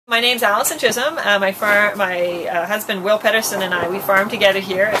My name's Alyson Chisholm. My husband Will Pedersen and I, we farm together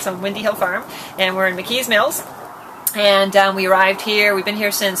here at some Windy Hill Farm, and we're in McKees Mills. And we arrived here, we've been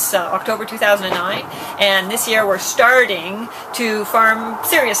here since October 2009, and this year we're starting to farm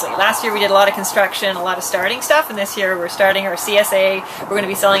seriously. Last year we did a lot of construction, a lot of starting stuff, and this year we're starting our CSA. We're going to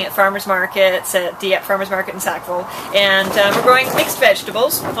be selling at farmers markets, at Dieppe Farmers Market in Sackville, and we're growing mixed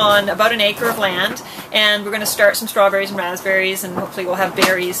vegetables on about an acre of land, and we're going to start some strawberries and raspberries, and hopefully we'll have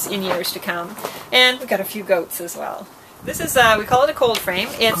berries in years to come. And we've got a few goats as well. This is, we call it a cold frame.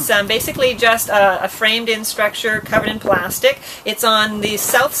 It's basically just a framed-in structure covered in plastic. It's on the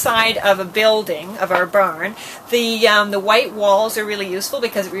south side of a building, of our barn. The white walls are really useful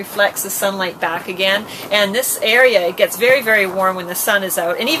because it reflects the sunlight back again. And this area, it gets very, very warm when the sun is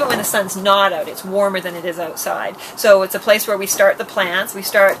out. And even when the sun's not out, it's warmer than it is outside. So it's a place where we start the plants. We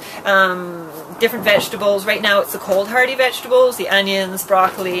start different vegetables. Right now it's the cold hardy vegetables, the onions,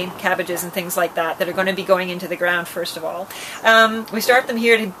 broccoli, cabbages, and things like that are going to be going into the ground first of all. We start them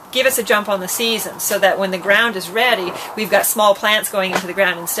here to give us a jump on the season so that when the ground is ready, we've got small plants going into the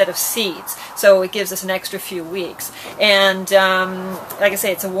ground instead of seeds. So it gives us an extra few weeks. And like I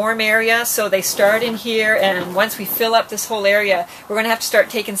say, it's a warm area, so they start in here, and once we fill up this whole area, we're going to have to start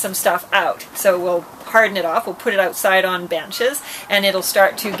taking some stuff out. So we'll harden it off, we'll put it outside on benches, and it'll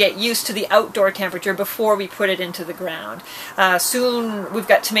start to get used to the outdoor temperature before we put it into the ground. Soon we've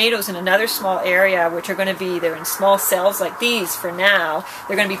got tomatoes in another small area which are going to be, they're in small cells like these for now.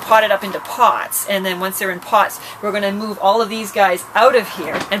 They're going to be potted up into pots, and then once they're in pots, we're going to move all of these guys out of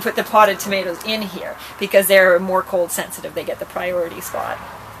here and put the potted tomatoes in here because they're more cold sensitive. They get the priority spot.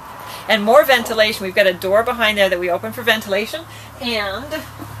 And more ventilation. We've got a door behind there that we open for ventilation, and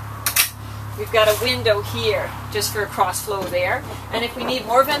we've got a window here just for a cross flow of air. And if we need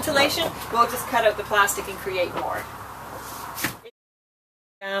more ventilation, we'll just cut out the plastic and create more.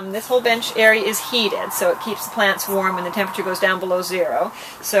 This whole bench area is heated, so it keeps the plants warm when the temperature goes down below zero.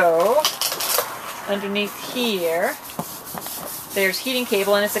 So underneath here, there's heating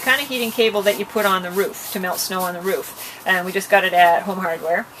cable, and it's the kind of heating cable that you put on the roof to melt snow on the roof. And we just got it at Home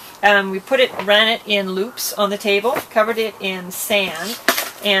Hardware. We ran it in loops on the table, covered it in sand,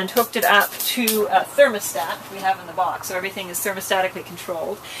 and hooked it up to a thermostat we have in the box, so everything is thermostatically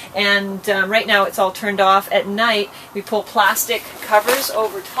controlled. And right now it's all turned off. At night we pull plastic covers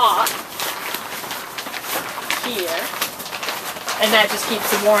over top here, and that just keeps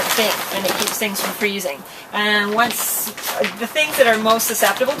the warmth in, and it keeps things from freezing. And once the things that are most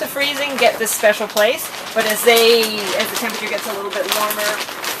susceptible to freezing get this special place, but as the temperature gets a little bit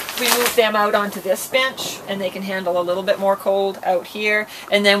warmer, we move them out onto this bench, and they can handle a little bit more cold out here,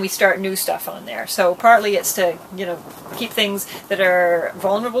 and then we start new stuff on there. So partly it's to, keep things that are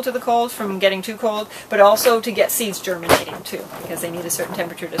vulnerable to the cold from getting too cold, but also to get seeds germinating too, because they need a certain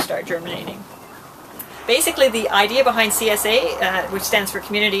temperature to start germinating. Basically, the idea behind CSA, which stands for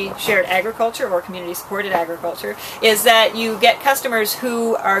Community Shared Agriculture or Community Supported Agriculture, is that you get customers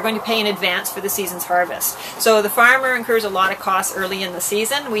who are going to pay in advance for the season's harvest. So the farmer incurs a lot of costs early in the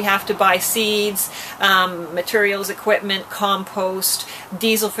season. We have to buy seeds, materials, equipment, compost,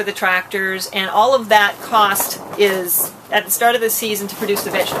 diesel for the tractors, and all of that cost is at the start of the season to produce the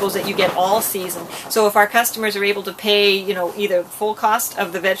vegetables that you get all season. So if our customers are able to pay, either full cost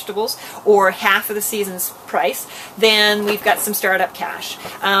of the vegetables or half of the season's price, then we've got some startup cash.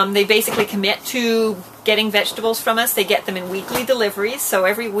 They basically commit to getting vegetables from us. They get them in weekly deliveries, so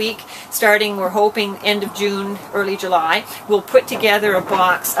every week, starting, we're hoping, end of June, early July, we'll put together a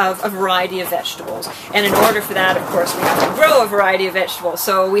box of a variety of vegetables. And in order for that, of course, we have to grow a variety of vegetables.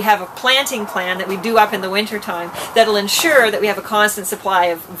 So we have a planting plan that we do up in the winter time that'll ensure that we have a constant supply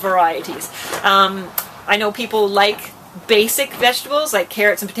of varieties. I know people like basic vegetables like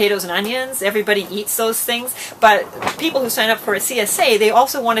carrots and potatoes and onions. Everybody eats those things, but people who sign up for a CSA, they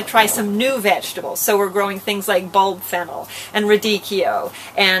also want to try some new vegetables. So we're growing things like bulb fennel and radicchio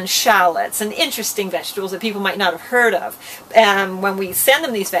and shallots and interesting vegetables that people might not have heard of. When we send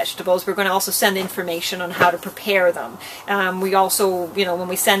them these vegetables, we're going to also send information on how to prepare them. We also, when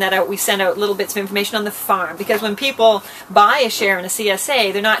we send that out, we send out little bits of information on the farm, because when people buy a share in a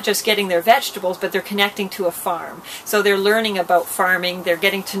CSA, they're not just getting their vegetables, but they're connecting to a farm. So they're learning about farming, they're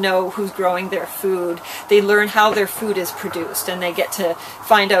getting to know who's growing their food, they learn how their food is produced, and they get to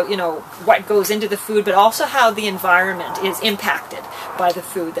find out, what goes into the food, but also how the environment is impacted by the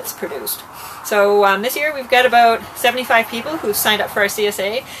food that's produced. So this year we've got about 75 people who've signed up for our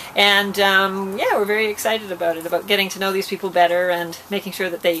CSA, and yeah, we're very excited about it, about getting to know these people better and making sure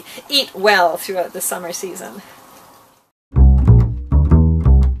that they eat well throughout the summer season.